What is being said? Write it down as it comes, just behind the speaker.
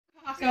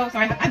Costco.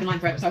 Sorry, I've been lying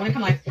forever, so I want to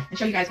come live and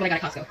show you guys what I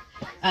got at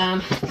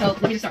Costco. So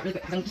let me just start really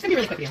quick, because I'm just going to be a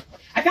really quick video.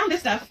 I found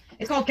this stuff.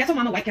 It's called Queso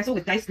Mama White Queso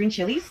with diced green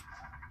chilies.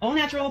 All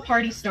natural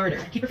party starter.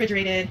 Keep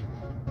refrigerated.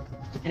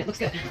 And it looks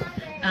good.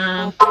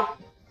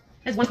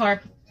 There's 1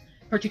 carb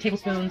per 2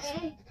 tablespoons.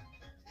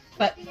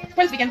 But for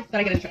this weekend, that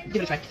I give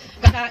it a try.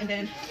 Got that, and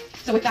then,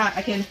 so with that,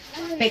 I can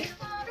bake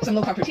some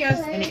low carb tortillas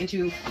and make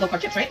into low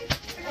carb chips, right?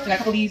 So I got a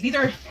couple of these. These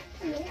are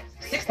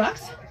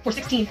 $6 for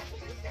 16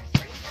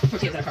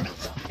 tortillas that are carb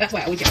balanced. So that's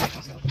why I always get them at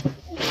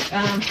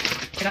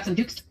Costco. I got some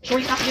Duke's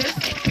shorty sausages.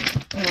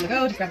 I'm on the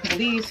go, just grab a couple of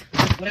these,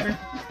 whatever.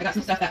 I got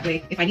some stuff that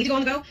way. If I need to go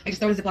on the go, I just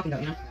throw it in a Ziploc and go,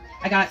 you know.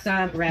 I got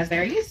some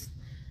raspberries.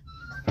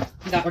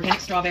 We got organic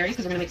strawberries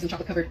because we're gonna make some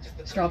chocolate covered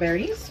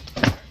strawberries.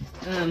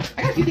 I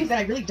got a few things that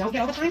I really don't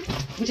get all the time,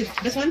 which is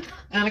this one.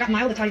 I got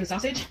mild Italian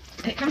sausage,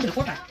 and it comes in a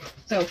 4-pack.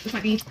 So this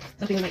might be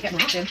something we might get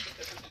more often.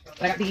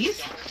 But I got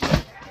these. I'm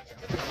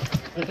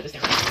gonna put this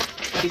down.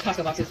 Got these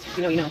Costco boxes.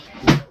 You know.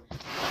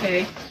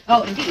 Okay.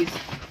 Oh, and these.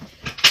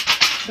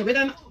 The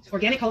Rhythm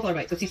Organic Cauliflower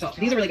Bites with sea salt.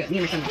 These are really good. Me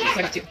and my son. So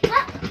I got 2.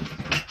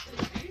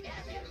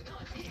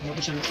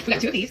 We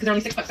got 2 of these because they're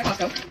only $6 at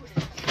Costco.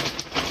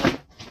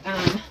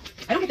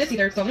 I don't get this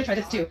either, so I'm gonna try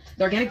this too.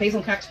 The organic basil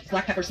and cracked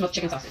black pepper smoked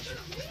chicken sausage.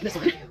 This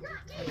one.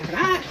 After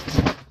that,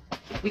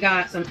 we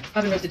got some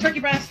oven roasted turkey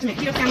breasts to make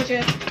keto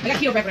sandwiches. I got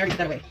keto bread, but I already put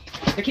that away.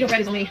 Their keto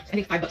bread is only, I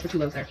think, $5 for 2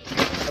 loaves there.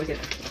 Always good.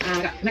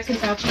 I got Mexican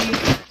style cheese.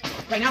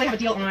 Right now they have a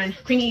deal on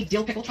creamy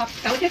dill pickle top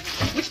salad kits,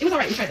 which it was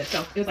alright. We tried this,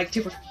 so it was like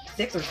 2 for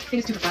 6, or I think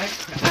it's 2 for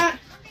 5. I got that.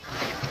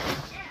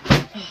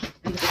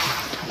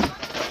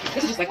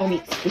 This is just like all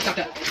meats. We stocked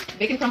up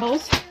bacon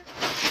crumbles,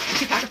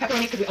 2 packs of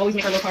pepperonis because we always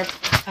make our low carb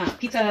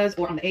pizzas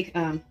or on the egg,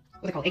 what are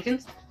they called, egg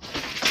fins.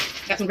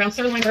 Got some ground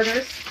sirloin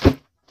burgers,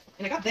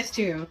 and I got this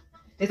too.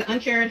 It's an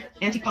uncured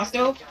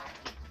antipasto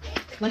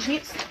lunch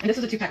meats, and this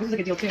was a 2-pack. This is a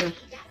good deal too.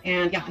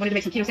 And yeah, I wanted to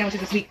make some keto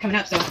sandwiches this week coming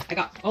up, so I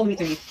got all the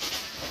meats I need.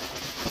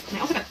 And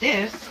I also got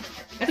this.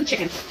 That's some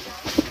chicken.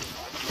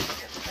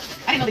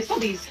 I didn't know they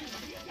sold these.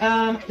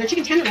 They're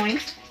chicken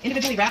tenderloins,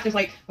 individually wrapped. There's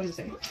like, what does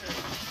it say?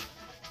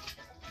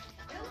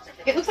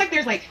 It looks like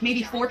there's like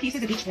maybe 4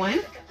 pieces of each one.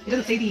 It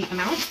doesn't say the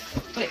amount,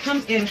 but it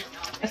comes in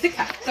a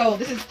 6-pack. So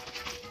this is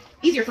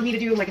easier for me to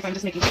do, like if I'm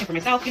just making chicken for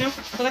myself, you know?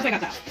 So that's why I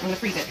got that. I'm gonna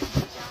freeze it.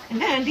 And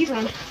then these are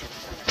on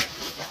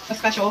a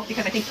special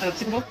because I think of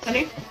Super Bowl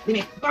Sunday. They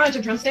make a bunch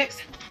of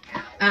drumsticks.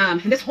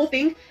 And this whole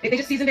thing, they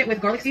just seasoned it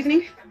with garlic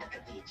seasoning.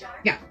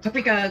 Yeah,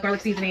 paprika,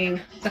 garlic seasoning,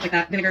 stuff like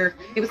that, vinegar.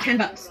 It was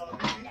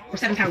 $10 for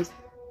 7 pounds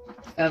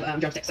of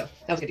drumsticks, so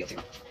that was a good deal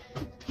too.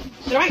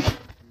 So alright,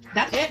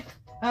 that's it.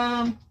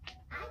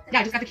 Yeah,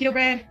 I just got the keto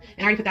bread, and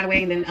I already put that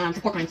away, and then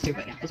some pork rinds too,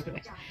 but yeah, those are put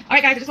away.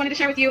 Alright guys, I just wanted to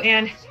share with you,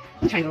 and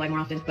I'm trying to go live more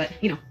often, but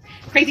you know,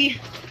 crazy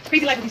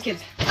life with these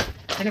kids.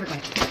 I never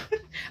quiet.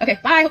 Okay,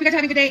 bye. Hope you guys are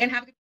having a good day, and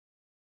have a good